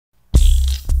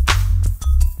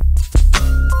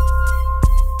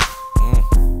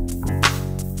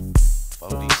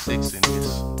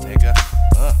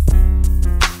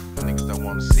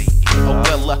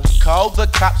call the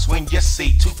cops when you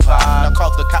see Tupac. Now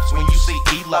call the cops when you see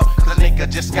E-Loc, cause a nigga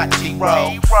just got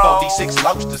T-rolled. 46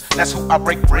 lobsters, that's who I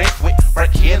break bread with,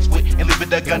 break heads with, and leave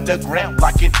it underground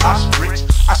like an ostrich.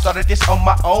 I started this on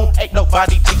my own, ain't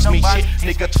nobody teach me shit.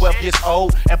 Nigga 12 years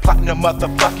old and plotting a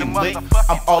motherfucking lick.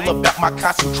 I'm all about my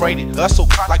concentrated hustle,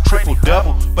 like Triple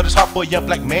Double. But it's hard for a young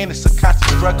black man, it's a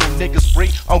constant struggle. Niggas free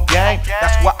on game,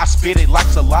 that's why I spit it like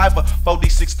saliva.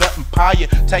 46 the empire,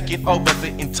 taking over the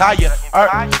entire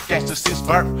earth. Gangsta since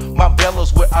birth, my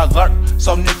bellows where I lurk.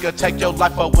 So nigga, take your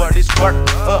life for what it's worth.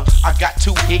 I got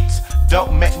 2 hits,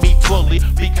 don't make me pull it,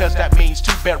 because that means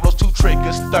 2 barrels, 2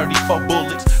 triggers, 34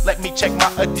 bullets. Let me check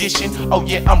my addition, oh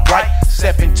yeah, I'm right.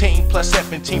 17 plus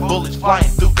 17 bullets flying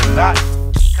through the night.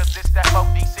 Cause it's that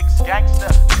 46 gangster,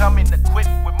 coming equipped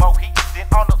with more heat than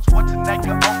Arnold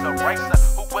Schwarzenegger on the racer.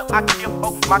 Who will I kill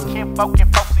for my kinfolk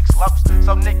in 46 slopes,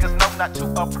 so niggas know not to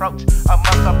approach a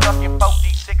motherfucking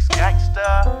 46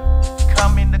 gangster.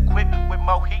 Coming equipped with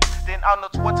more heat than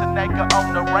Arnold Schwarzenegger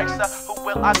on the racer. Who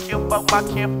will I kill for my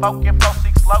kinfolk in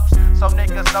 46 slopes, so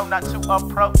niggas know not to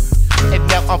approach. And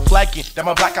now I'm flagging, that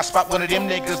my black I spot one of them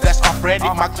niggas that's off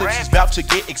branded. My clips is about to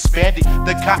get expanded.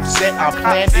 The cops said I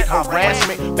planned it,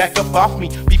 harassment, back up off me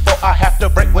before I have to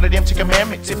break one of them 2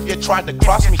 commandments. If you tried to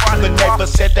cross me, the neighbor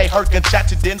said they heard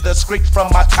gunshots and then the screech from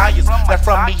my tires. That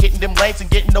from me hitting them lanes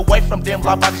and getting away from them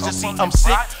loud bodies. Just see I'm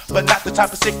sick, but not the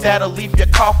type of sick that'll leave you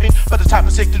coughing, but the type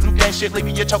of sick to do gang shit,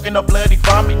 leaving you choking up bloody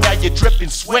vomit. Now you're dripping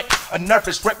sweat, a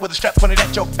nervous wreck with a strap pointed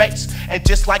at your face. And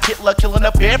just like Hitler killing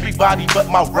up everybody but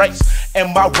my race.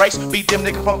 And my race beat them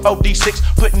niggas from 46,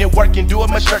 putting in work and doing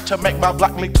my shirt to make my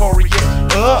block victorious.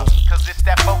 Cause it's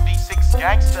that 46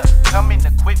 gangster, coming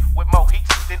equipped with more heat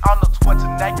than Arnold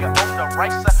Schwarzenegger on the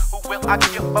racer. Who will I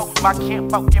kill for my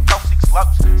kinfolk in 46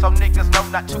 slopes, so niggas know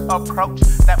not to approach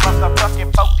that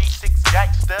motherfucking 46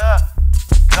 gangster.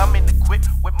 Coming equipped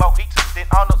with more heat than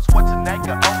Arnold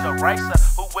Schwarzenegger on the racer.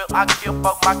 Who will I kill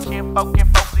for my kinfolk in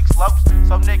 46 slopes,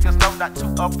 so niggas know not to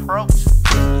approach.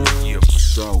 Yeah, for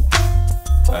sure.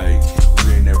 Hey,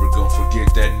 we ain't never gonna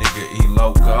forget that nigga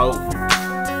E-Loc.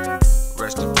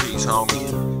 Rest in peace,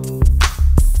 homie.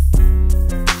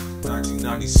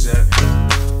 1997.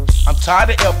 I'm tired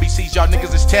of LBCs, y'all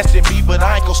niggas is testing me, but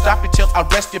I ain't gon' stop it till I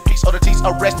rest in peace. Or the T's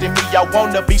arresting me, y'all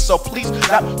wanna be, so please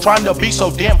stop trying to be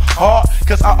so damn hard,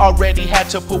 cause I already had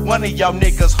to put one of y'all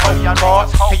niggas home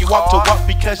card. Can you walk to walk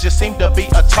because you seem to be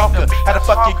a talker? How the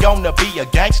fuck you gonna be a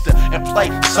gangster and play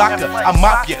soccer? I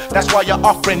mop ya, that's why y'all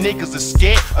offering niggas is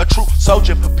scared. A true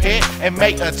soldier prepared and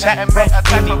may attack from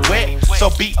anywhere.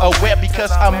 So be aware,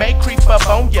 because I may creep up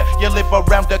on ya. You live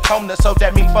around the corner, so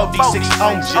that means 46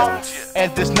 owns ya.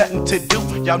 And there's nothing to do,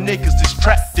 y'all niggas is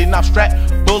trapped. Then I'm strapped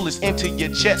bullets into your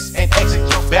chest and exit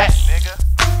your back. Nigga,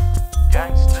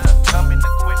 gangsta, coming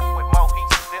equipped with more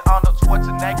heat than Arnold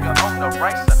Schwarzenegger on the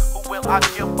racer. Who will I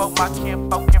kill for my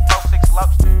kinfolk in 46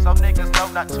 slopes, so niggas know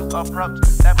not to approach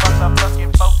that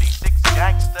motherfucking 46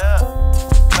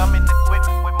 gangsta. Coming equipped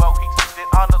with more heat than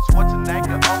Arnold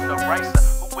Schwarzenegger on the racer.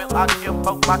 Who will I kill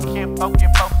for my kinfolk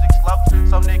in 46 slopes,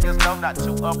 so niggas know not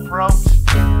to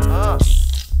approach.